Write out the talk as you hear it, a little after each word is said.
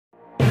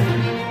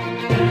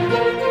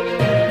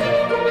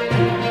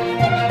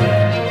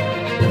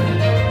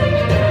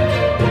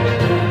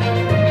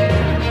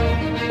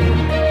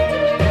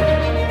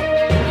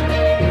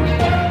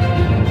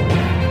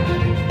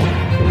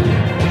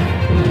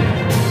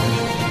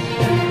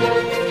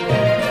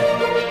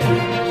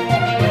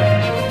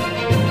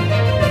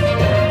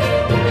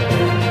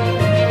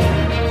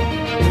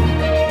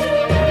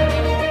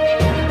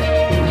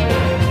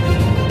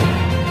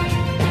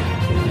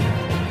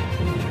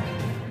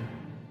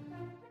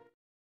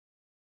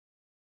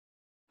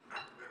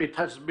It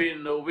has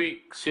been a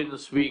week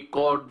since we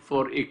called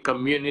for a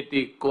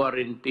community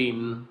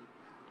quarantine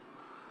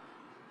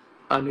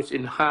and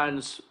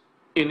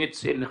in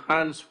its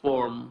enhanced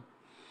form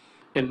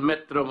in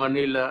Metro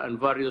Manila and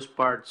various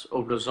parts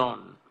of the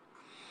zone.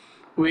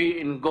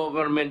 We in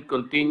government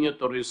continue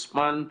to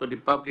respond to the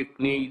public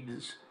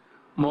needs,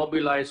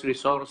 mobilize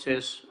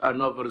resources,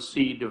 and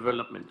oversee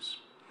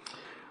developments.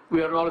 We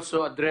are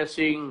also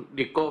addressing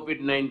the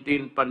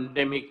COVID-19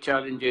 pandemic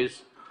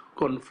challenges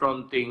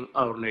confronting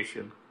our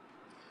nation.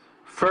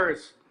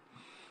 First,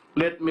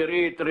 let me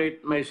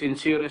reiterate my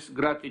sincerest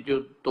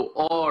gratitude to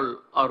all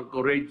our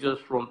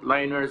courageous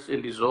frontliners in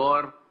this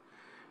war,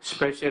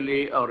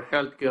 especially our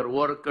healthcare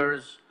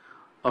workers,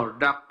 our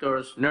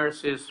doctors,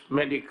 nurses,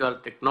 medical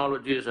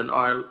technologists, and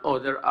all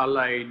other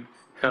allied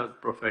health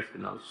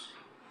professionals.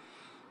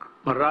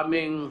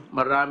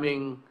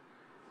 Maraming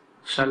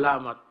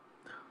salamat.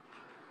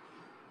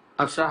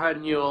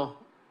 Asahan niyo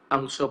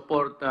ang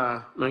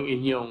suporta ng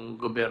inyong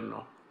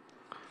gobyerno.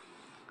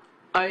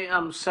 I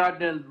am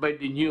saddened by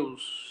the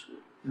news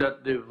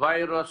that the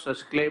virus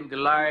has claimed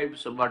the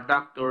lives of our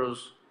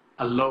doctors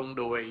along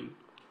the way.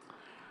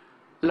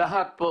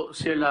 Lahat po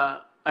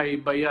sila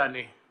ay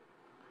bayani,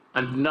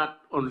 and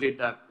not only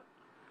that,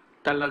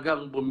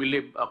 talagang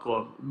bumilib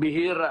ako.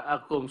 Bihira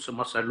akong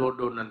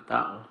sumasaludo ng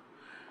tao.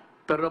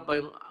 Pero pa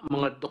yung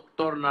mga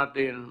doktor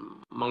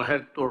natin, mga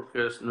health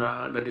workers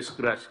na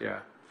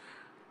nadisgrasya,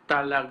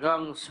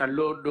 talagang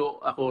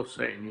saludo ako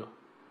sa inyo.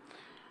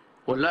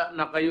 Wala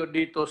na kayo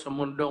dito sa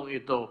mundong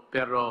ito,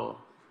 pero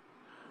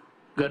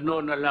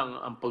gano'n na lang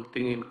ang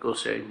pagtingin ko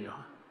sa inyo.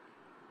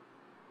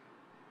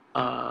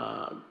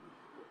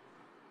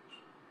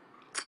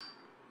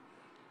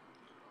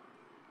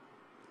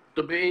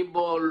 To the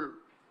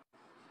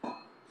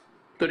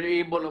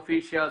able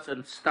officials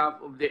and staff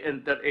of the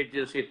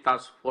Interagency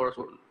Task Force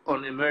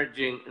on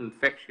Emerging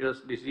Infectious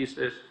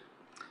Diseases,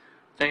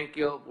 thank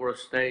you for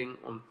staying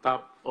on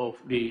top of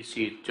the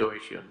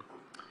situation.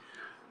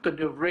 To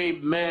the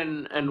brave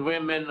men and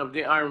women of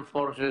the Armed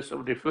Forces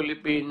of the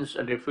Philippines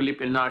and the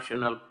Philippine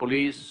National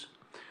Police,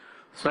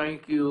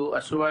 thank you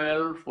as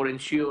well for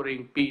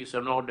ensuring peace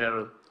and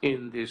order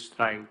in these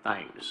trying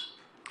times.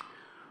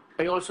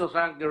 I also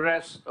thank the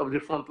rest of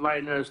the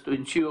frontliners to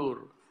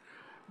ensure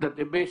that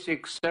the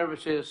basic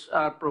services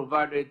are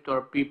provided to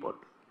our people,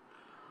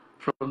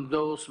 from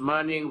those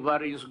manning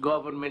various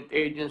government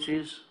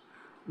agencies,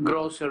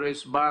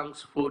 groceries,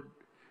 banks, food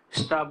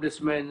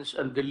establishments,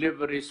 and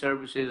delivery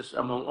services,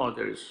 among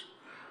others.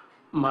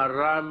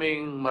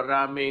 Maraming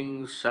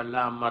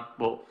salamat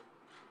po.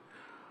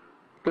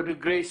 To the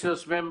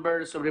gracious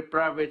members of the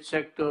private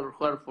sector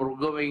who are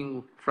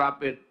foregoing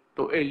profit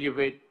to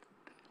alleviate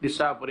the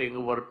suffering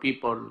of our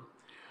people,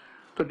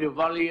 to the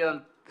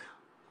valiant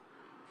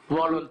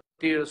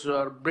volunteers who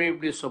are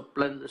bravely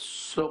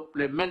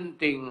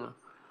supplementing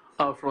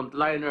our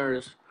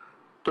frontliners,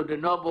 to the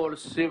noble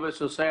civil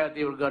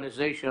society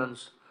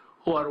organizations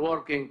who are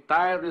working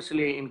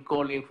tirelessly in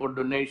calling for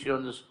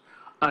donations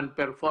and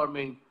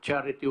performing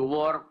charity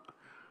work,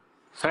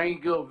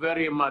 thank you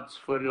very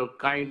much for your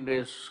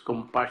kindness,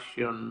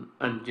 compassion,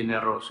 and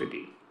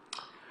generosity.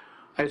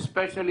 I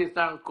especially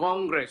thank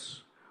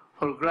Congress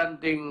for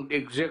granting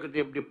the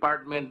Executive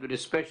Department with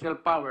special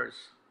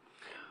powers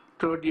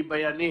through the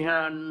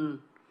Bayanihan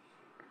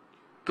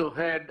to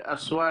head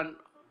as one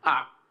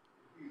act,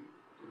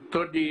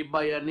 to the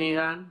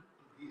Bayanihan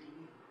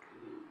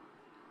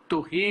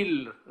to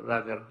heal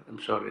as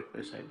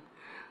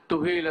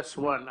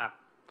one act,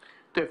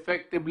 to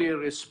effectively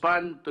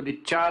respond to the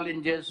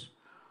challenges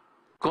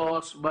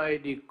caused by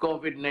the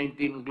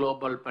COVID-19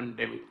 global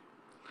pandemic.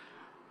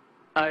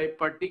 I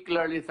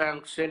particularly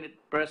thank Senate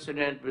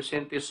President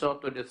Vicente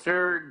Soto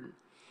III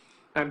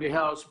and the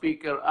House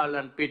Speaker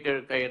Alan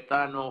Peter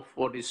Cayetano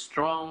for the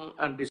strong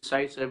and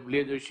decisive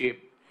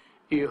leadership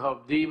you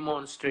have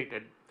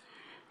demonstrated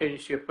in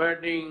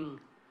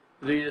shepherding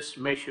this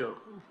measure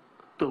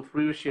to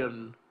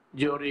fruition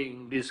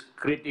during this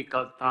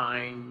critical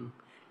time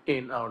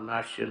in our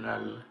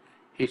national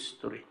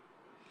history.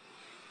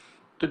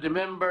 To the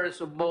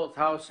members of both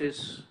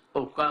houses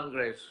of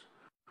Congress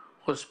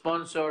who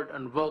sponsored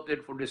and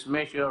voted for this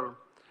measure,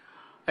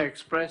 I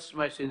express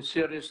my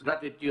sincerest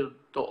gratitude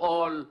to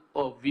all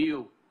of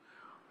you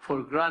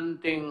for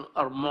granting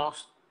our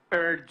most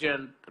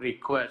urgent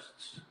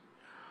requests.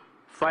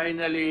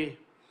 Finally,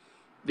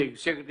 the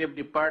Executive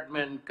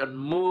Department can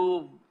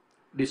move,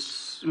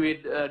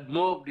 decide,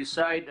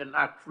 and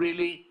act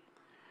freely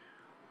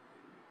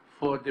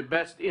for the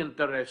best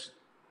interest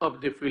of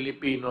the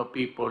Filipino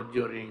people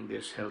during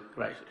this health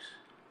crisis.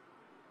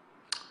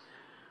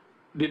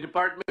 The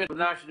Department of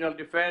National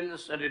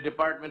Defense and the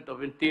Department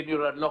of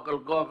Interior and Local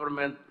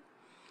Government,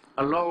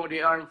 along with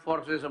the Armed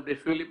Forces of the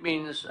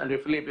Philippines and the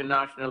Philippine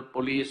National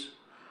Police,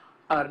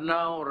 are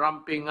now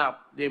ramping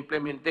up the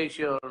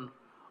implementation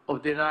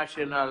of the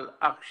National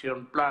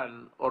Action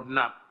Plan, or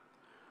NAP,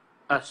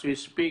 as we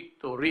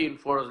speak to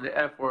reinforce the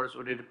efforts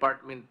of the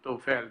Department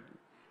of Health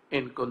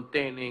in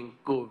containing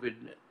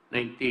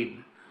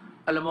COVID-19.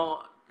 Alam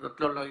mo,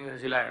 tatlo lang yun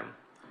sila.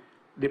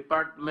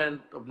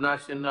 Department of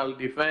National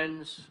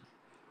Defense,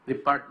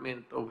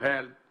 Department of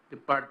Health,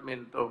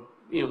 Department of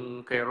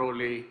yung kay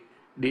Rolly,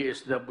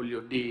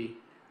 DSWD,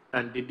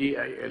 and the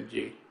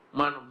DILG.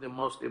 One of the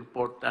most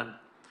important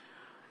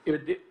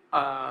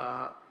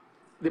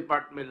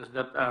departments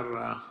that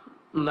are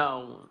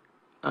now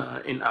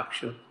in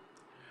action.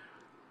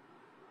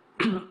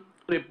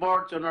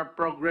 Reports on our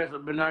progress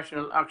of the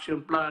National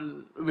Action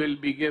Plan will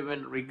be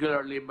given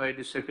regularly by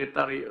the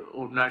Secretary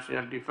of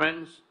National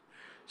Defense,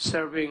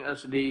 serving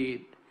as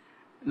the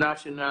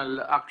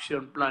National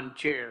Action Plan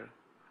Chair,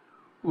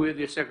 with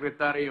the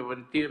Secretary of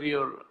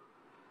Interior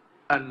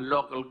and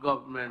Local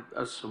Government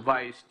as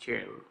Vice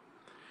Chair.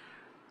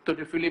 To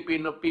the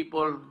Filipino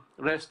people,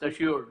 rest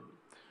assured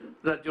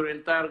that your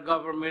entire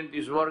government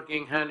is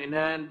working hand in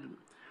hand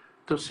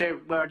to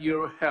safeguard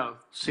your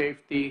health,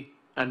 safety,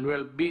 and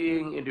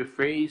well-being in the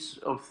face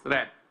of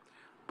threat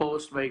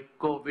posed by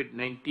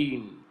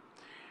COVID-19.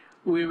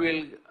 We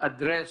will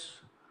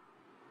address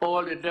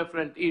all the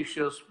different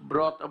issues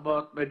brought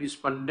about by this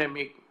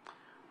pandemic,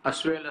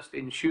 as well as to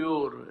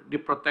ensure the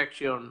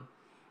protection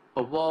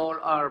of all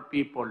our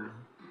people,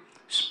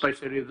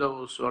 especially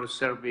those who are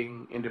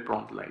serving in the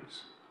front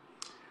lines.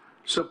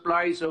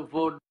 Supplies of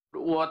food,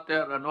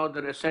 water, and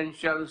other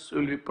essentials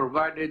will be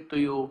provided to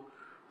you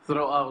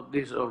throughout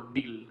this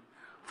ordeal.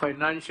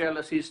 Financial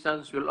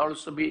assistance will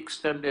also be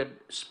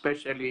extended,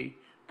 especially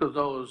to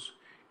those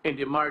in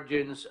the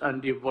margins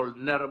and the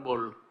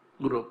vulnerable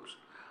groups.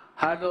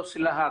 Halos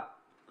lahat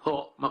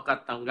ho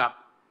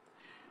makatanggap.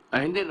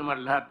 Ay, hindi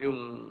naman lahat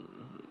yung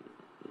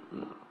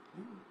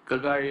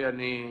kagaya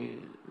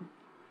ni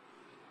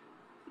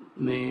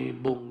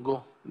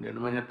Bongo. Hindi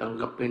naman niya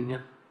tanggapin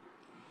yan.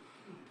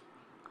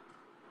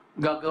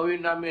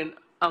 Gagawin namin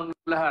ang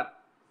lahat.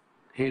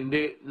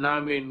 Hindi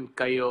namin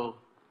kayo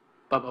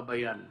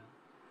pababayan.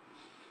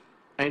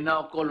 I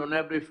now call on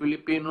every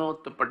Filipino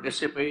to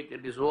participate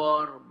in this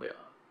war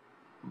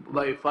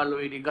by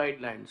following the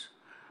guidelines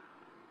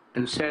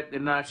and set the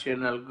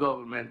national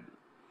government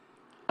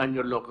and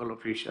your local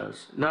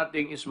officials.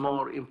 Nothing is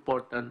more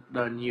important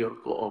than your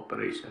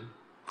cooperation.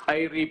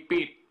 I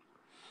repeat,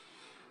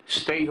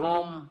 stay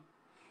home,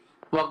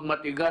 huwag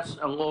matigas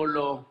ang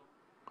ulo.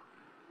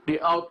 The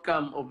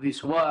outcome of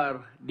this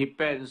war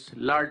depends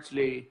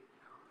largely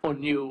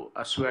on you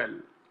as well.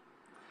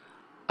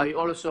 I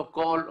also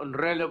call on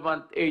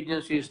relevant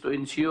agencies to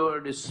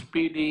ensure the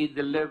speedy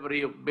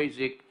delivery of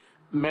basic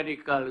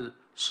medical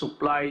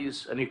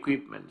supplies and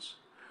equipments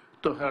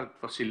to health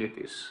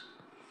facilities.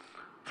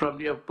 From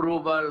the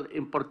approval,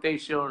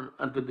 importation,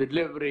 and the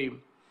delivery,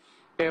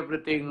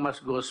 everything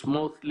must go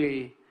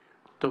smoothly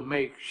to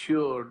make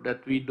sure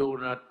that we do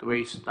not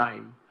waste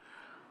time.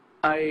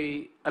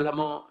 Alam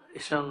mo,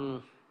 isang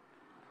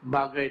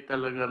bagay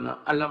talaga na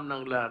alam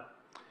ng lahat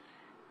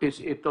is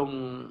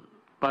itong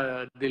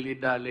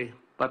padili-dali,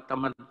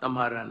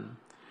 patamad-tamaran.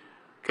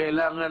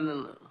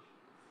 Kailangan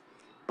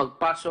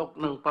pagpasok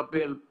ng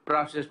papel,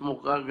 process mo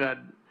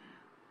kagad,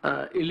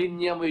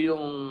 ilinya mo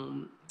yung,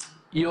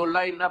 you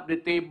line up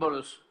the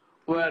tables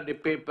where the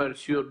papers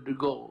should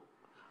go,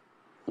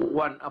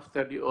 one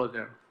after the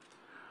other,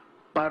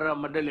 para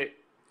madali.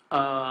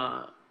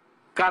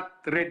 Cut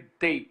red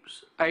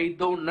tapes. I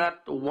do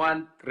not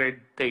want red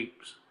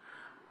tapes.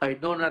 I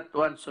do not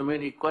want so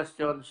many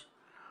questions.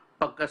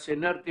 Pagka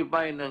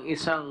sinertify ng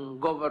isang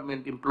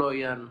government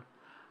employee,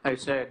 I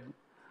said,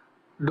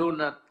 do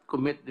not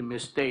commit the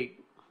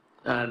mistake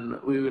and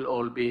we will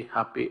all be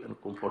happy and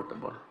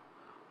comfortable.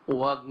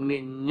 Huwag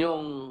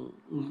ninyong,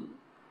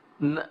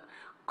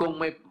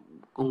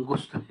 kung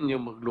gusto ninyo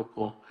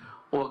magloko,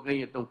 huwag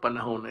ninyo itong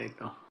panahon na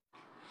ito.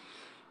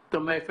 To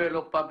my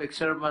fellow public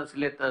servants,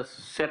 let us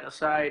set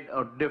aside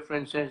our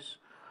differences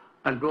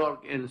and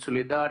work in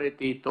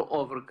solidarity to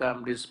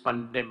overcome this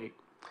pandemic.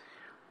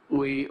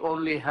 We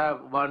only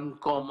have one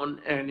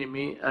common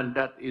enemy, and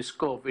that is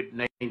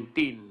COVID-19.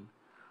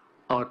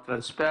 Our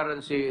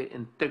transparency,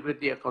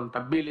 integrity,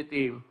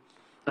 accountability,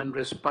 and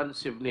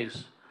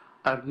responsiveness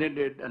are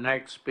needed, and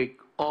I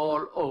expect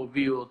all of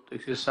you to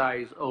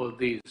exercise all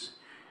these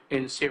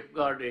in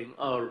safeguarding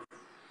our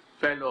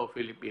fellow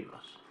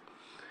Filipinos.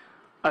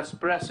 As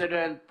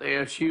President, I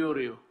assure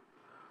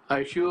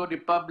the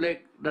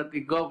public that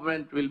the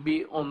government will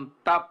be on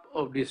top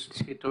of this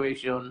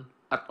situation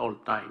at all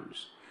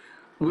times.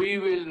 We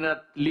will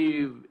not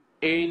leave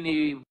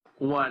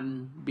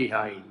anyone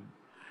behind.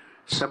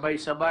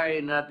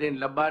 Sabay-sabay natin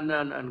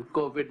labanan ang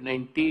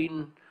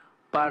COVID-19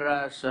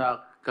 para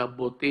sa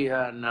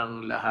kabutihan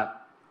ng lahat.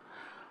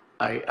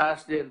 I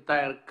ask the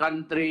entire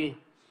country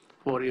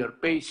for your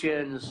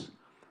patience,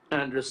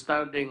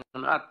 understanding,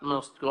 and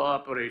utmost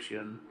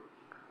cooperation.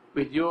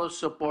 With your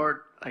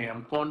support, I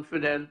am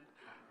confident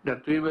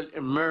that we will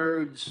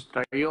emerge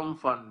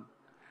triumphant.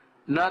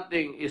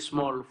 Nothing is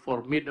more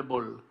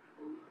formidable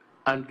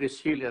and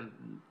resilient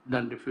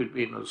than the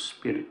Filipino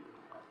spirit.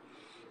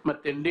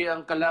 Matindi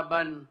ang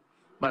kalaban,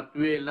 but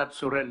we will not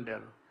surrender.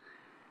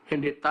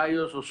 Hindi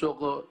tayo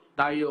susuko,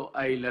 tayo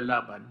ay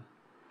lalaban.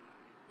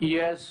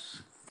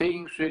 Yes,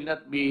 things will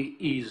not be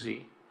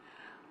easy,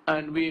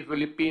 And we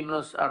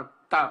Filipinos are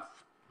tough.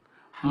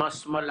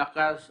 Mas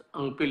malakas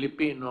ang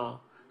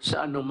Pilipino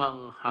sa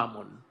anumang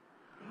hamon.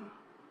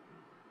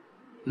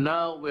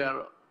 Now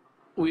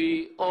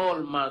we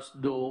all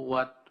must do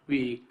what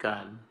we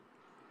can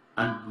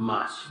and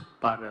must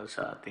para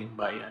sa ating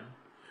bayan.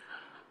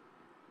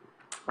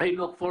 I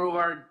look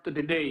forward to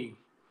the day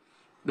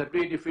that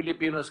we, the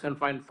Filipinos, can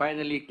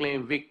finally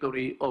claim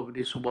victory over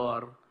this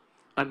war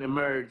and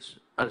emerge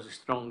as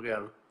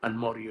stronger and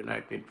more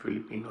united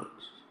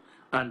Filipinos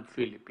and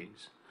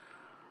Philippines.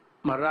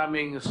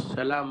 Maraming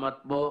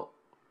salamat po.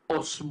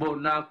 Osbo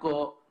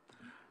nako,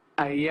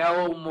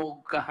 ayaw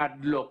mo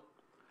kahadlok.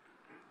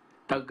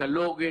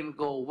 Tagalogin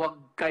ko,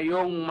 huwag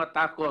kayong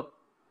matakot.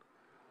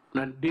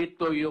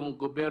 Nandito yung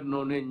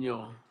gobyerno ninyo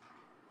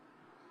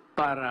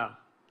para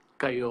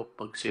kayo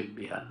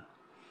pagsilbihan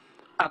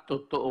at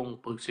totoong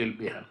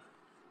pagsilbihan.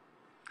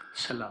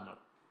 Salamat.